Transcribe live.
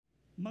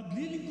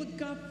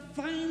Maglilingkod ka,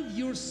 find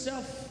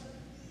yourself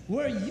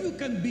where you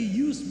can be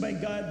used by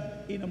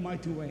God in a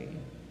mighty way.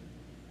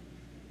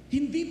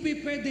 Hindi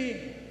pwede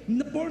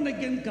na born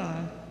again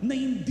ka na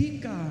hindi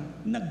ka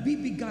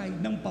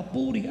nagbibigay ng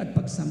papuri at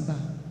pagsamba.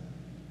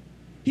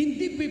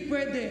 Hindi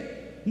pwede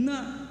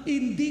na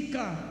hindi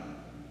ka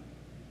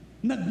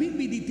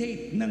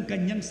nagme-meditate ng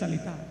kanyang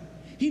salita.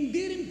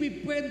 Hindi rin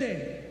pwede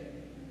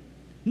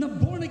na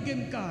born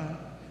again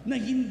ka na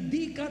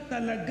hindi ka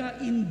talaga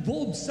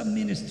involved sa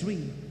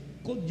ministry.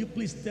 Could you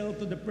please tell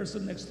to the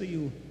person next to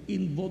you,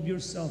 involve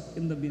yourself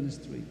in the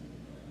ministry?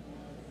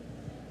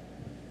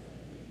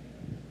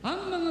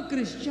 Ang mga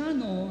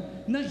Kristiyano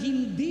na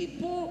hindi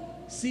po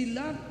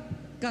sila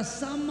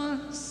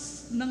kasama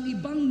ng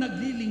ibang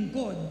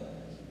naglilingkod,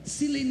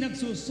 sila'y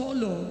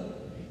nagsusolo,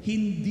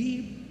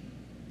 hindi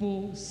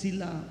po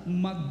sila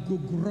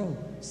mag-grow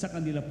sa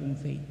kanila pong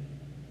faith.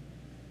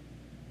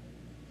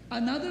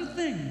 Another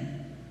thing,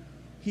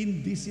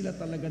 hindi sila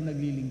talaga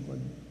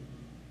naglilingkod.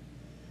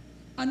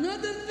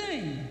 Another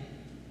thing,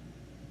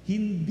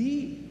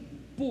 hindi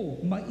po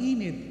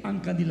mainit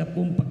ang kanila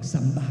pong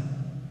pagsamba.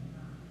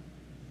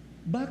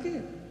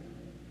 Bakit?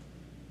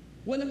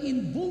 Walang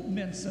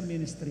involvement sa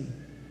ministry.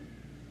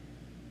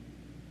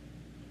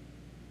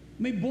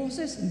 May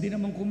boses, hindi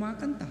naman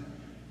kumakanta.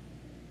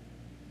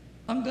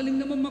 Ang galing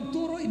naman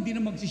magturo, hindi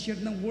naman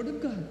magsishare ng Word of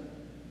God.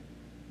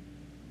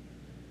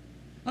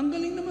 Ang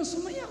galing naman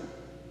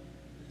sumayaw.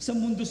 Sa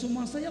mundo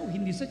sumasayaw,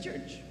 hindi sa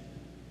church.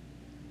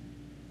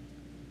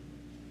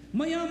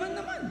 Mayaman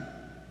naman.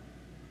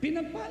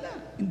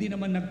 Pinagpala, hindi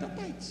naman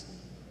nagtatites.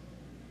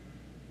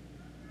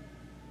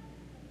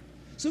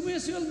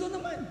 Sumisweldo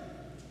naman.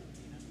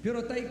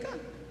 Pero tay ka.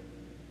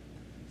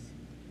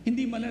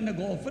 Hindi man lang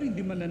nag-offer, hindi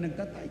man lang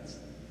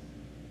nagtatites.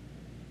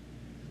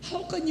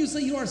 How can you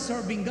say you are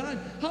serving God?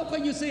 How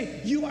can you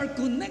say you are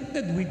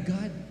connected with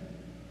God?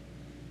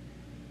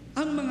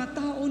 Ang mga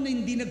tao na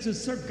hindi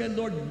nagsiserve kay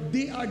Lord,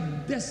 they are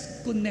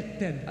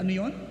disconnected. Ano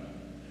yon?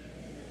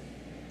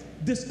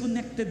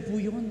 Disconnected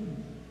po yun.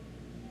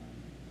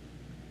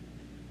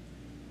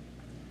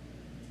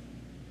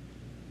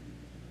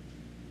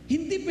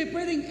 Hindi pa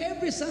pwedeng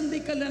every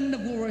Sunday ka lang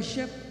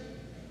nag-worship.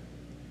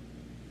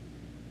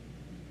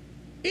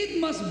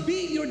 It must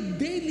be your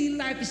daily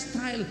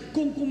lifestyle.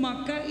 Kung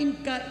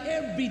kumakain ka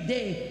every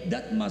day,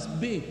 that must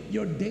be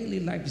your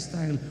daily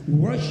lifestyle.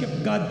 Worship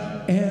God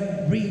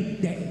every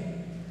day.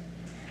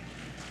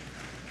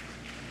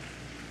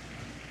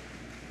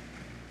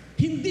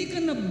 Hindi ka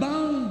na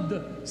bound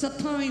sa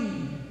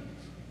time.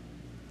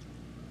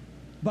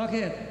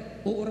 Bakit?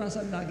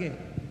 Uurasan lagi.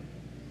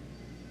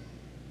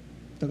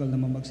 Tagal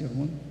naman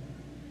magsermon.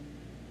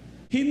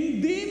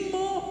 Hindi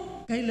mo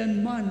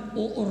kailanman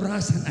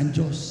uurasan ang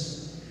Diyos.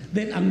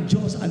 Dahil ang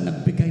Diyos ang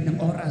nagbigay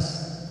ng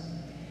oras.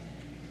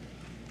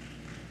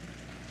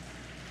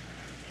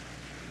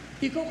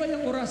 Ikaw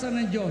kayang orasan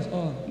ng Diyos,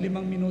 5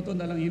 minuto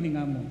na lang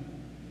hininga mo.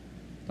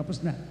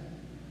 Tapos na.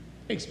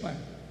 Expire.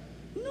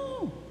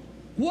 No.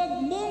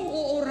 Huwag mong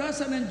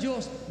uurasan ng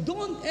Diyos.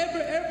 Don't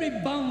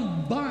ever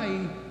bound by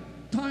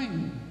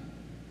time.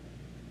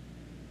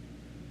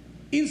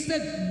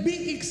 Instead,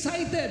 be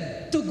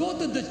excited to go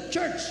to the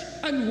church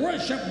and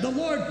worship the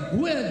Lord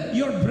with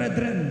your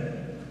brethren.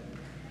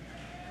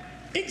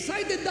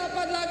 Excited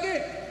dapat lagi.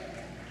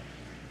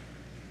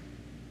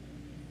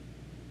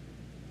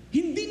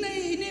 Hindi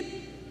naiinip.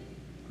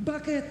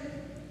 Bakit?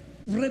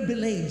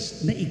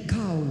 Privileged na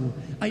ikaw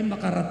ay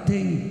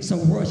makarating sa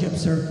worship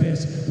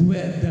service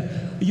with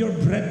your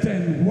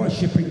brethren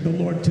worshiping the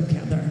Lord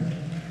together.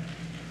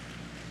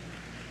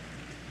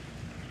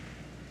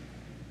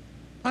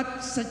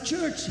 At sa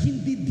church,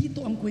 hindi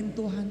dito ang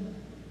kwentuhan.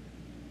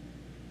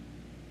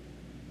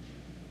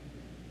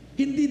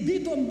 Hindi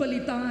dito ang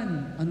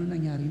balitaan. Ano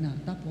nangyari na?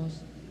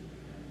 Tapos,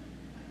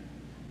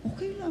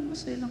 okay lang,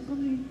 masaya lang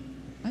kami.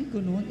 Ay,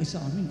 ganoon. Ay,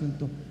 sa amin,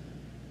 ganito.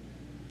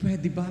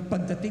 Pwede ba,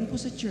 pagdating ko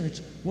sa church,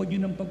 huwag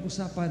nyo nang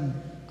pag-usapan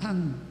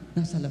ang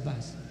nasa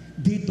labas.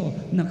 Dito,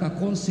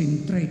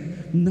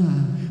 nakakonsentrate na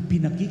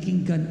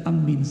pinakikinggan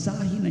ang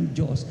mensahe ng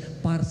Diyos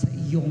para sa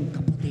iyong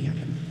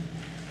kabutihan.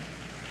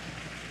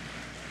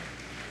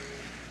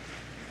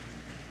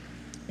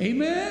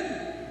 Amen?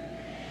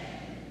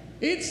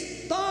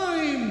 It's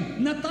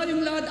time na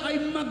tayong lahat ay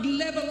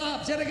mag-level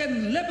up. Say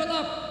again, level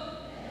up.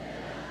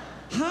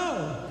 How?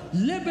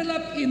 Level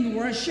up in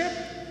worship,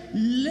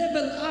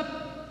 level up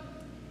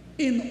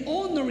in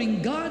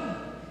honoring God,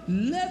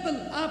 level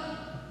up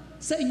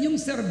sa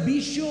inyong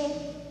serbisyo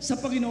sa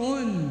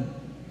Panginoon.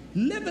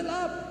 Level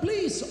up,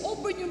 please,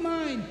 open your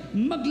mind.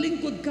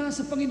 Maglingkod ka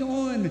sa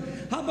Panginoon.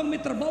 Habang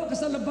may trabaho ka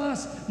sa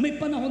labas, may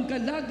panahon ka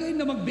lagi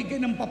na magbigay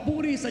ng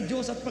papuri sa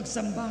Diyos at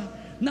pagsamba.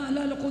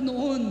 Naalala ko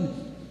noon,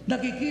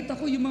 nakikita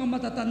ko yung mga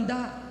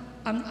matatanda,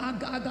 ang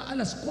aga-aga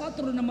alas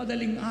 4 na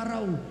madaling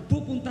araw,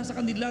 pupunta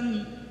sa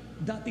kanilang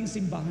dating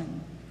simbahan.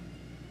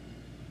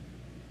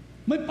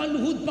 May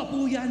paluhod pa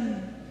po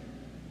yan.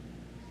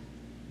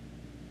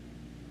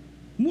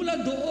 Mula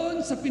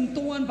doon sa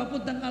pintuan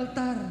papuntang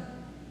altar,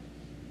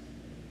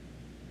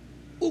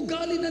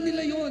 ugali na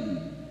nila yon.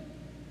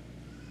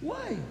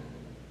 Why?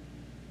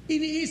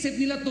 Iniisip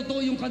nila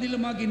totoo yung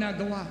kanilang mga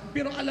ginagawa.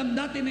 Pero alam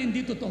natin na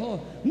hindi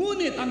totoo.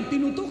 Ngunit ang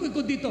tinutukoy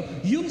ko dito,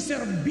 yung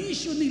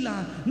serbisyo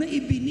nila na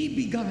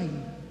ibinibigay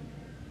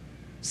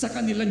sa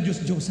kanilang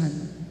Diyos-Diyosan.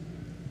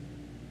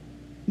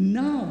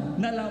 Now,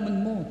 nalaman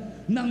mo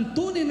na ang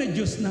tunay na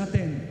Diyos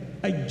natin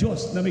ay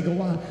Diyos na may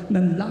gawa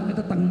ng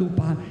langit at ang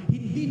lupa.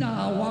 Hindi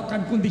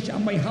nahawakan kundi siya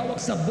ang may hawak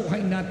sa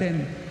buhay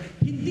natin.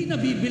 Hindi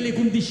nabibili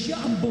kundi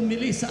siya ang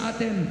bumili sa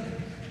atin.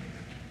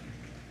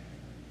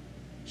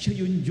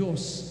 Siya yung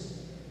Diyos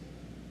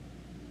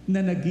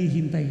na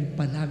naghihintay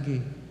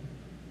palagi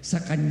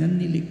sa kanyang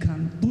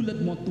nilikhang tulad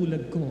mo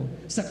tulad ko,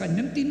 sa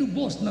kanyang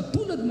tinubos na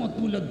tulad mo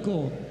tulad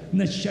ko,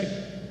 na siya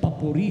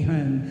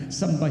papurihan,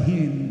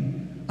 sambahin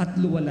at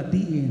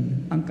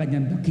luwalatiin ang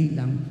kanyang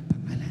dakilang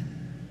pangalan.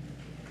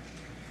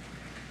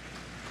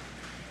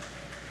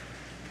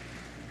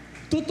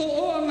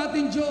 Totoo ang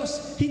ating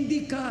Diyos,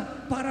 hindi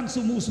ka parang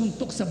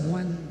sumusuntok sa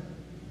buwan.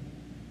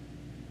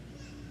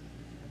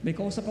 May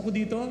kausap ako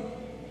dito?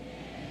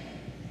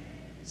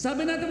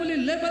 Sabi natin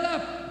muli, level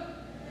up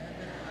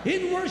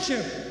in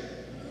worship.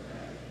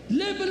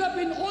 Level up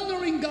in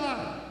honoring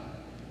God.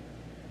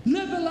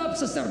 Level up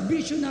sa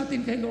serbisyo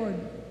natin kay Lord.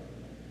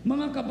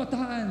 Mga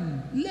kabataan,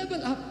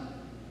 level up.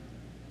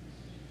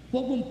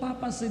 Huwag mong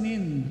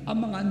papansinin ang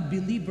mga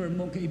unbeliever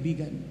mong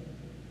kaibigan.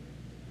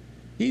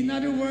 In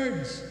other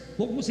words,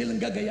 huwag mo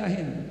silang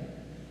gagayahin.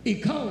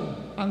 Ikaw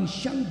ang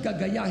siyang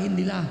gagayahin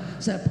nila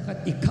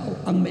sapagkat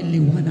ikaw ang may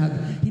liwanag.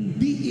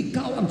 Hindi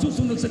ikaw ang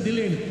susunod sa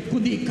dilim,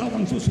 kundi ikaw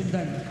ang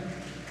susundan.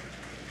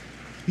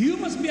 You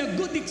must be a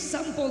good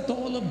example to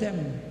all of them.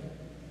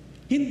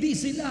 Hindi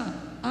sila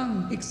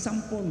ang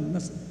example na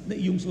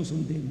iyong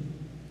susundin.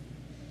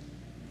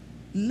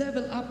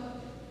 Level up.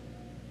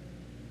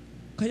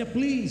 Kaya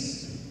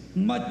please,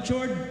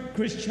 matured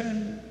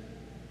Christian,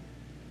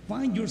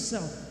 find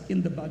yourself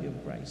in the body of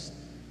Christ.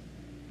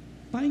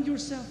 Find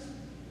yourself.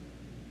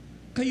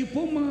 Kayo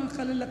po mga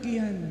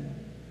kalalakihan,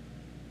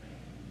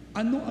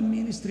 ano ang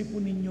ministry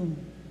po ninyo?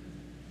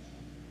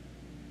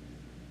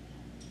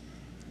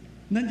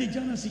 Nandiyan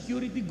dyan ang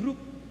security group.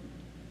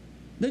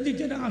 Nandiyan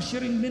dyan ang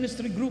ushering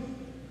ministry group.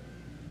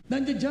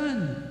 Nandiyan dyan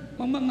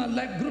ang mga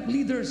life group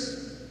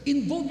leaders.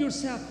 Involve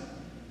yourself.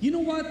 You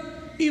know what?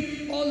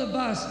 If all of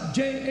us,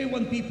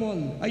 JA1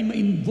 people, ay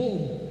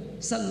ma-involve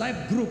sa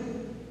life group,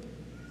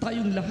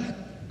 tayong lahat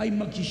ay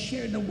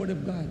mag-share ng Word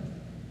of God.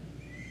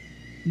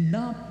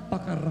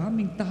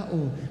 Napakaraming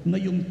tao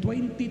ngayong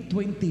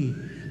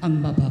 2020 ang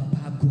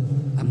mababago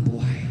ang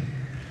buhay.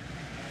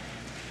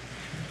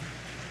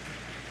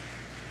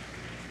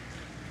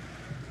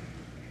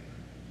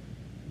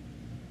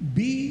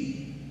 Be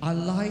a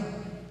life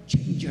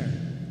changer.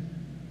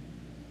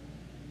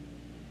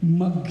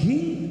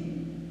 Maging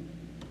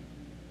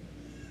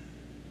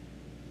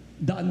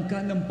daan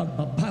ka ng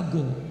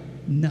pagbabago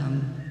ng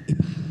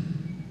iba.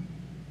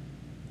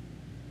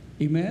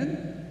 Amen?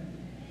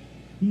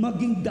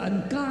 Maging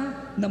daan ka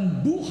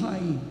ng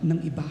buhay ng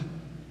iba.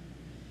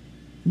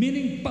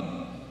 Meaning,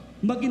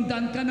 maging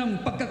daan ka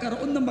ng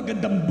pagkakaroon ng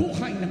magandang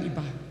buhay ng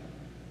iba.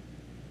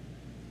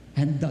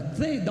 And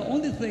the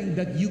only thing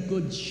that you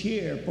could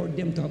share for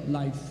them to have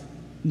life,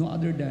 no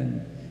other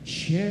than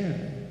share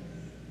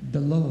the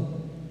love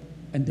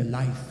and the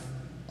life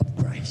of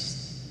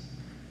Christ.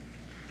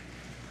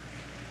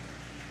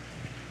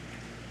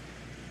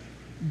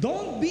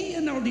 Don't be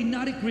an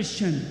ordinary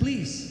Christian,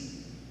 please.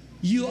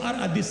 You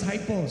are a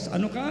disciples.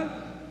 Ano ka?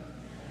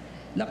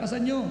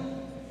 Lakasan nyo.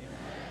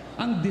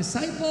 Ang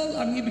disciple,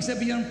 ang ibig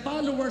sabihin,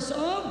 followers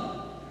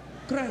of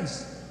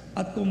Christ.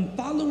 At kung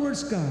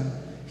followers ka,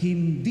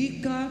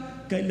 hindi ka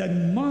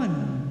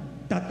kailanman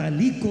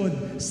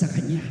tatalikod sa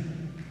Kanya.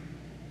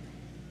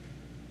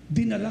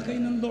 Dinala kayo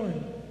ng Lord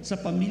sa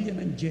pamilya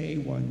ng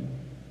JA1.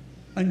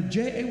 Ang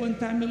JA1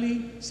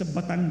 family sa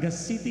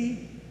Batangas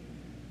City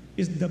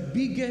is the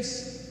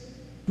biggest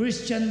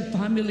Christian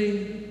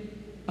family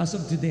as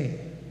of today.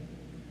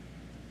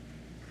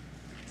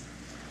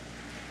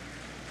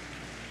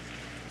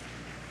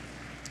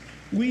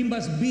 We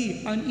must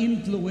be an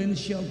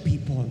influential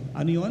people.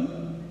 Ano yun?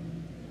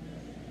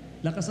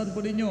 Lakasan po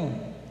ninyo.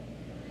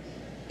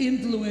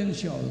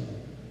 Influential.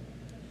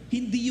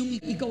 Hindi yung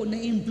ikaw na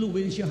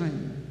influensyahan.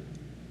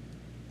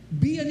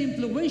 Be an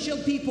influential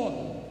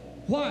people.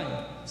 Why?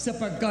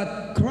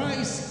 Sapagkat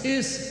Christ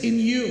is in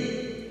you.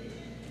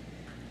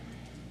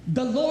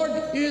 The Lord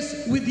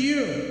is with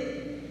you.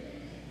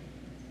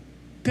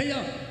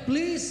 Kaya,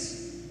 please,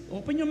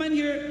 open your mind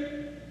here.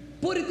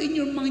 Put it in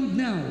your mind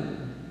now.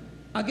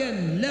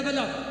 Again, level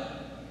up.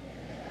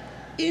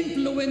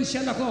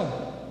 Influential ako.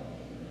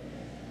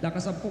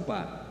 Lakasan po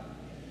pa.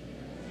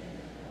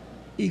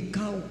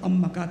 Ikaw ang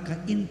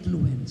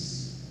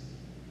makaka-influence.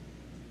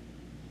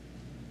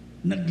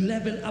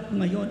 Nag-level up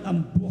ngayon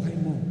ang buhay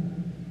mo.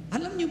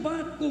 Alam niyo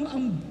ba kung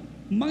ang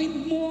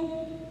mind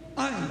mo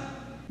ay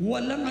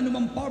walang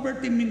anumang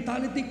poverty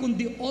mentality,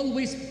 kundi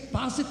always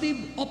positive,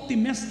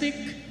 optimistic,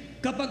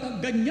 kapag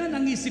ganyan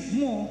ang isip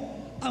mo,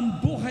 ang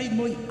buhay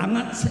mo'y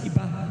angat sa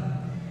iba.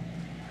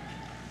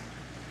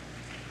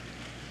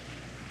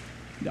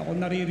 Hindi ako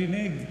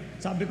naririnig.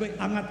 Sabi ko,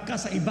 angat ka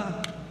sa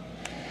iba.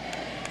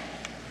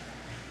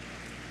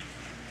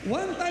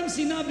 One time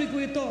sinabi ko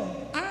ito,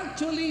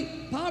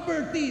 actually,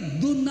 poverty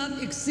do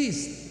not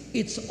exist.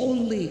 It's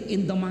only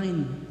in the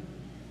mind.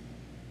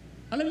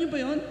 Alam niyo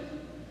ba yun?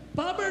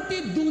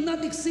 Poverty do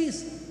not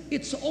exist.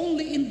 It's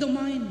only in the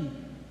mind.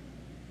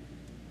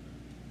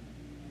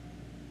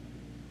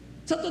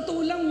 Sa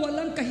totoo lang,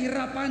 walang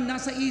kahirapan.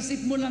 Nasa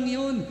isip mo lang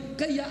yon.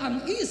 Kaya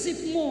ang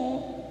isip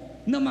mo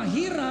na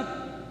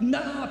mahirap,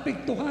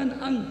 naapektuhan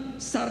ang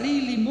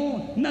sarili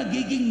mo.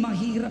 Nagiging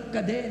mahirap ka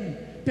din.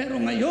 Pero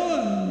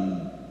ngayon,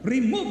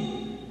 remove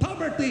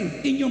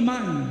poverty in your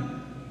mind.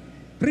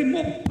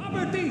 Remove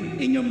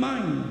poverty in your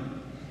mind.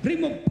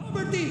 Remove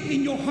poverty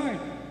in your heart.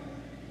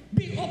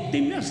 Be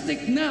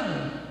optimistic now.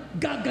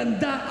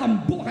 Gaganda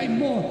ang buhay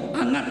mo.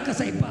 Angat ka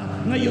sa iba.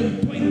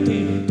 Ngayon,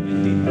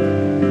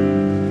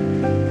 2020.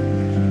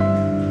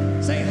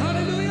 Say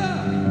hallelujah.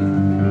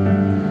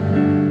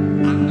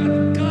 Angat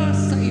ka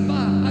sa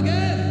iba.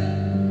 Again.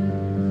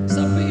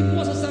 Sabihin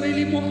mo sa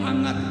sarili mo,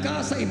 angat ka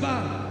sa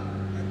iba.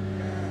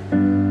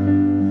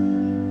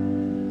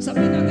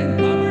 Sabihin natin,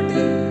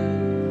 poverty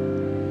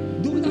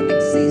do not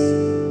exist.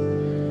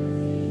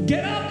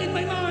 Get out in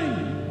my mind.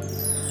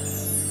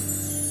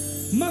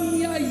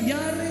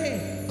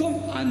 Mangyayari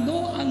kung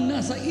ano ang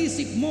nasa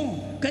isip mo.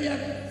 Kaya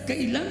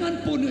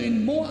kailangan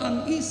punuin mo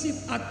ang isip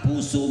at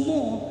puso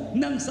mo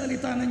ng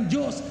salita ng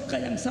Diyos.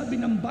 Kaya ang sabi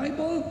ng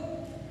Bible,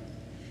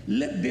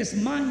 let this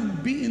mind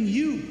be in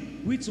you,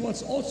 which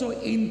was also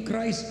in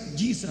Christ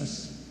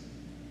Jesus.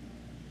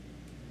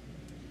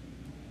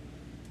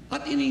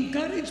 At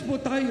in-encourage po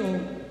tayo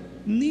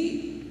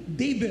ni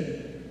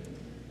David,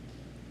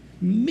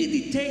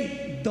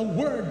 meditate the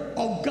word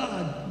of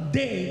God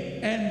day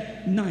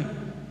and night,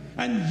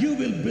 and you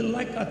will be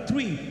like a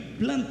tree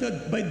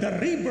planted by the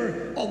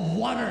river of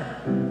water.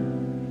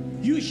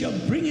 You shall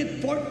bring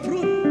it forth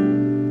fruit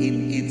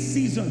in its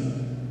season.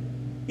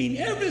 In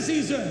every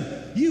season,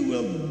 you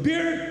will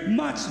bear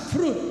much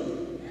fruit.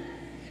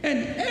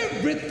 And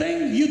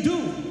everything you do,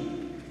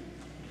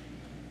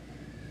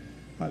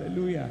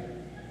 hallelujah,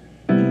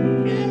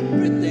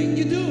 everything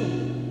you do,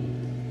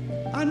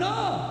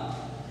 ano,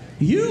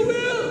 you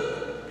will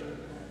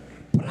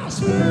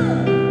prosper.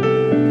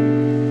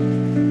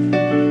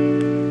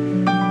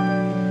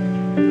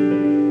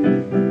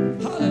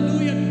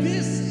 Hallelujah.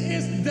 This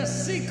is the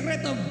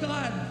secret of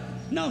God.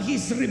 Now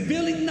He's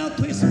revealing now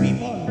to His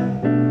people.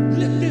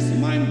 Let this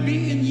mind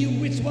be in you,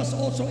 which was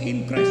also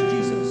in Christ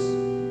Jesus.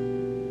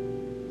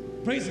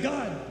 Praise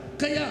God.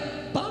 Kaya,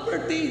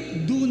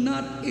 poverty do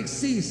not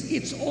exist.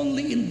 It's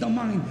only in the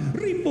mind.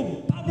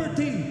 Remove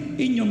poverty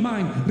in your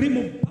mind.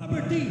 Remove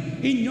poverty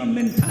in your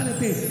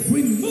mentality.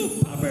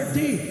 Remove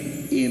poverty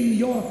in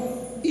your,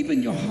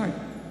 even your heart.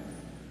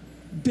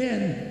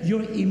 Then,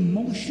 your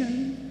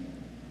emotion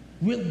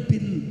will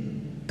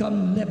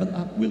become level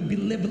up. Will be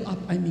level up,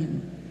 I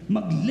mean.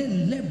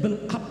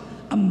 Magle-level up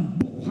ang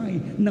buhay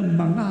ng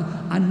mga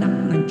anak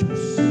ng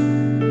Diyos.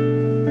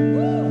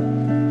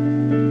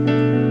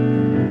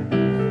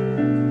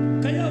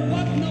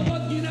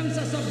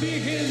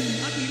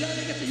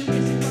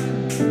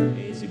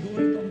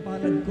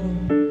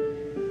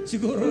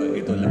 Siguro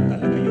ito lang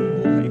talaga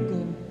yung buhay ko.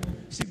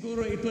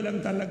 Siguro ito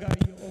lang talaga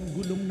yung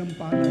gulong ng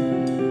palad.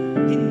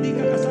 Hindi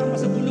ka kasama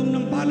sa gulong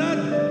ng palad.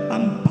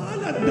 Ang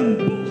palad ng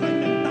buhay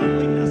ng tao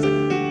ay nasa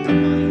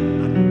kamay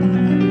at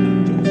palad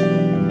ng Diyos.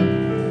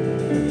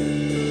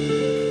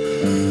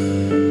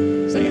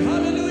 Say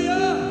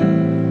hallelujah!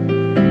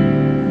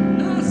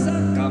 Nasa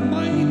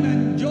kamay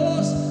ng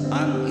Diyos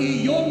ang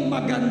iyong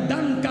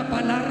magandang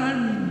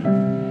kapalaran.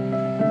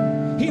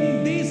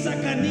 Hindi sa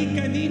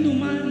kani-kanino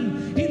man,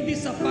 hindi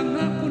sa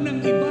pangako ng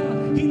iba,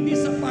 hindi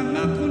sa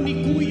pangako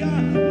ni kuya,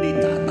 ni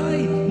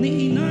tatay,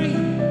 ni inay.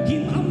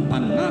 Ang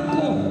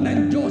pangako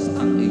ng Diyos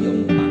ang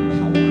iyong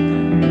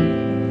panghawakan.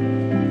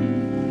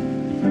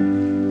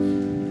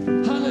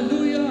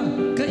 Hallelujah!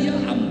 Kaya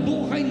ang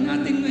buhay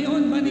natin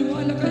ngayon,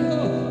 maniwala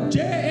kayo,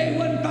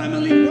 JA1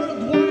 Family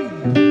Worldwide.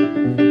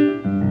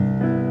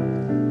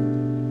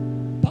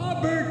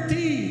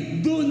 Poverty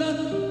do not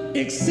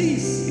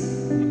exist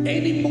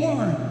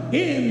anymore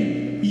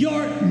in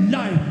your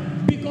life.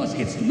 Because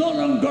it's no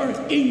longer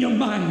in your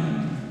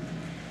mind.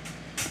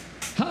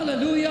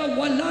 Hallelujah!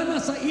 Wala na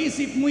sa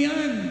isip mo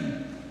yan.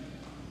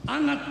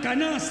 Angat ka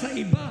na sa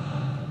iba.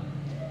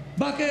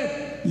 Bakit?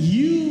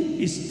 You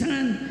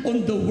stand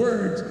on the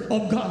words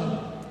of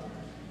God.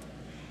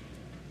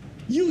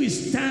 You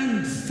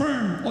stand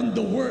firm on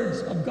the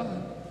words of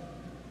God.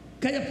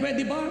 Kaya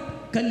pwede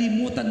ba?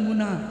 Kalimutan mo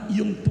na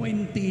yung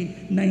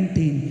 2019.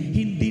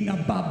 Hindi na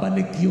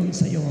babalik yun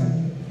sa'yo.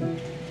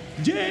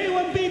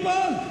 J1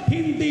 people,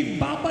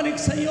 hindi babalik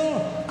sa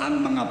iyo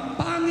ang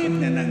mga pangit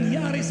na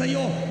nangyari sa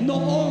iyo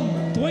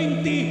noong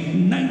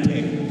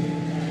 2019.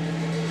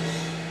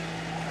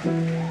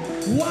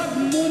 Huwag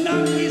mo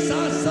nang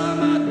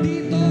isasama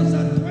dito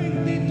sa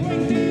 2020.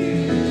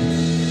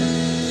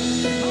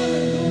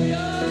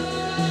 Hallelujah!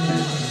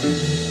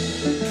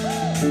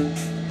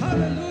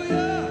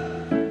 Hallelujah!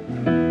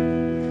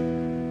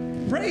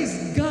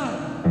 Praise God.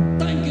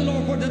 Thank you,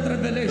 Lord, for that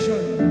revelation.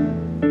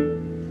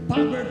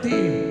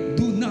 Poverty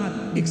do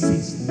not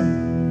exist.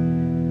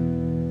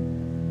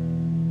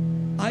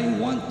 I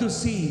want to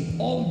see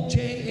all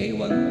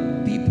JA1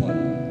 people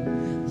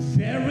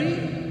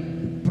very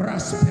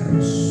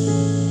prosperous.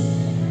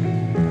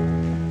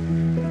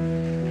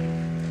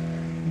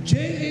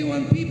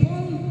 JA1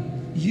 people,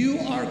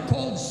 you are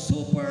called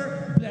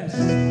super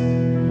blessed.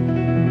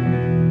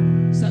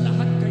 Sa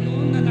lahat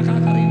kayo na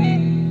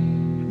nakakarinig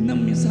ng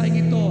mensaheng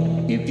ito,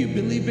 if you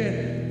believe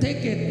it,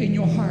 take it in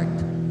your heart.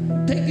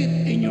 Take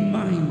it in your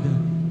mind.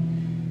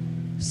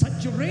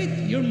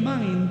 Saturate your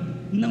mind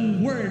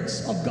ng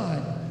words of God.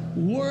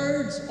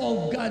 Words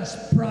of God's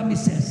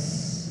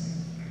promises.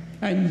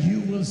 And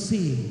you will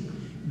see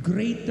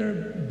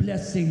greater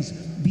blessings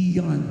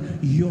beyond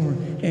your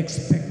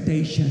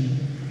expectation.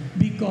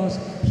 Because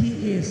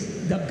He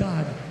is the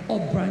God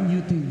of brand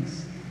new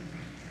things.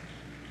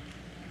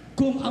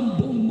 Kung ang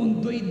buong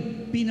mundo'y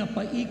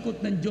pinapaikot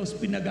ng Diyos,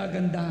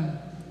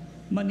 pinagaganda,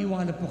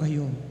 maniwala po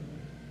kayo.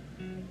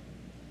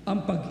 Ang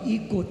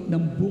pag-ikot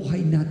ng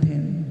buhay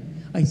natin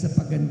ay sa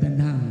paganda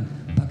ng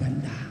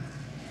paganda.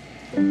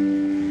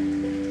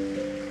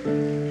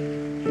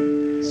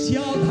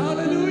 Shout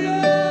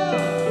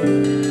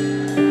hallelujah!